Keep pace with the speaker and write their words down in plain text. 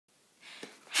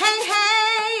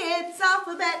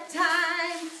alphabet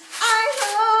time. I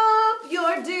hope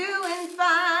you're doing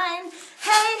fine.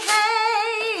 Hey,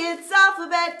 hey, it's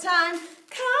alphabet time.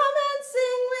 Come and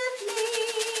sing with me.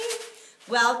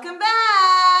 Welcome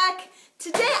back.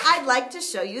 Today I'd like to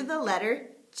show you the letter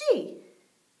G.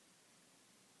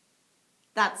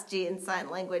 That's G in sign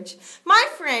language. My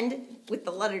friend with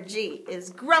the letter G is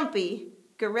Grumpy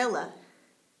Gorilla.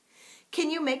 Can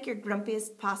you make your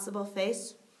grumpiest possible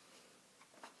face?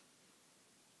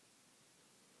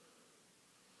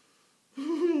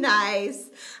 Nice.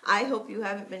 I hope you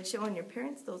haven't been showing your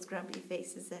parents those grumpy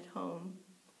faces at home.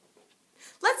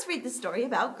 Let's read the story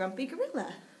about Grumpy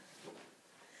Gorilla.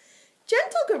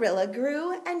 Gentle Gorilla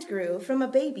grew and grew from a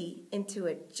baby into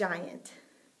a giant.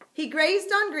 He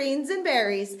grazed on greens and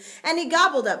berries, and he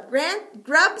gobbled up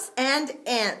grubs and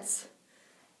ants.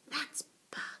 That's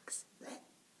bugs.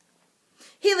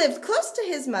 He lived close to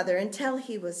his mother until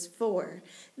he was 4.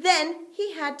 Then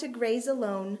he had to graze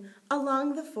alone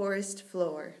along the forest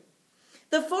floor.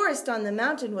 The forest on the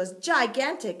mountain was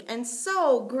gigantic and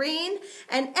so green,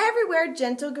 and everywhere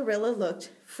Gentle Gorilla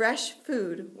looked, fresh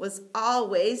food was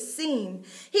always seen.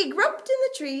 He groped in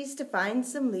the trees to find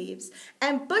some leaves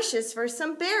and bushes for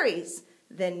some berries.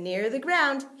 Then near the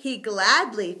ground he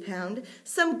gladly found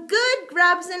some good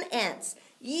grubs and ants.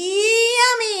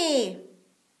 Yummy!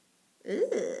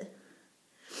 Ugh.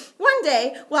 One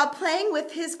day, while playing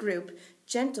with his group,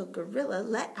 Gentle Gorilla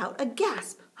let out a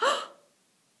gasp.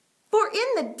 For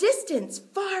in the distance,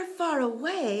 far, far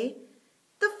away,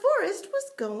 the forest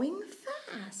was going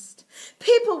fast.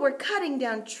 People were cutting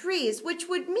down trees, which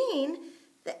would mean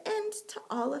the end to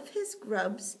all of his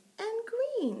grubs and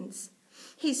greens.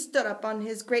 He stood up on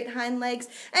his great hind legs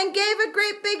and gave a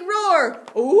great big roar.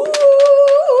 Ooh!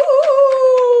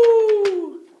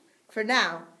 For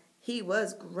now, he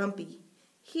was grumpy.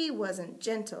 He wasn't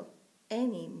gentle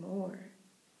anymore.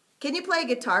 Can you play a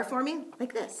guitar for me?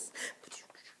 Like this.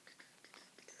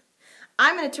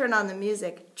 I'm going to turn on the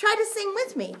music. Try to sing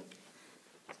with me.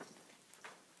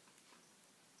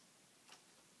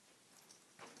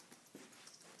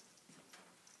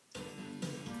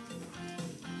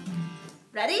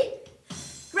 Ready?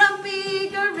 Grumpy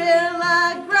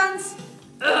Gorilla grunts.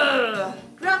 Ugh.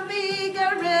 Grumpy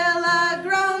Gorilla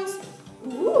groans.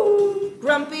 Ooh.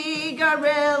 Grumpy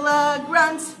Gorilla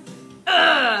grunts.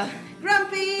 Ugh.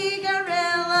 Grumpy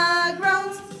Gorilla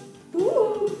groans.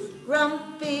 Ooh.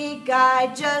 Grumpy guy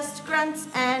just grunts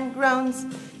and groans,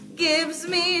 gives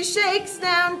me shakes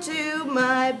down to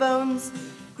my bones.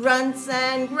 Grunts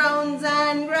and groans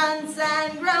and grunts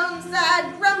and groans,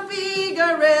 that grumpy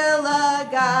gorilla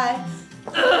guy.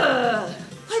 Ugh.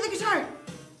 Play the guitar.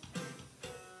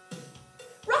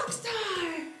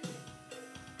 Rockstar.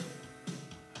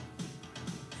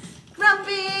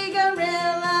 Grumpy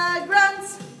gorilla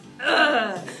grunts.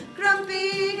 Ugh.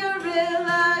 Grumpy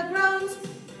gorilla groans.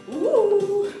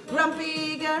 Ooh,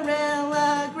 grumpy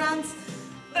gorilla grunts.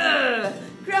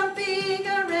 Grumpy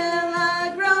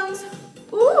gorilla groans.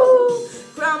 Ooh,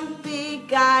 grumpy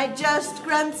guy just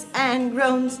grunts and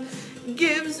groans,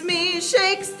 gives me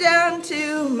shakes down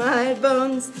to my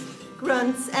bones.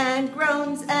 Grunts and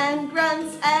groans and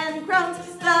grunts and groans,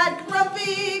 that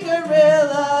grumpy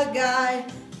gorilla guy.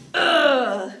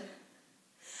 Ugh.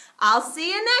 I'll see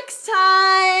you next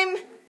time.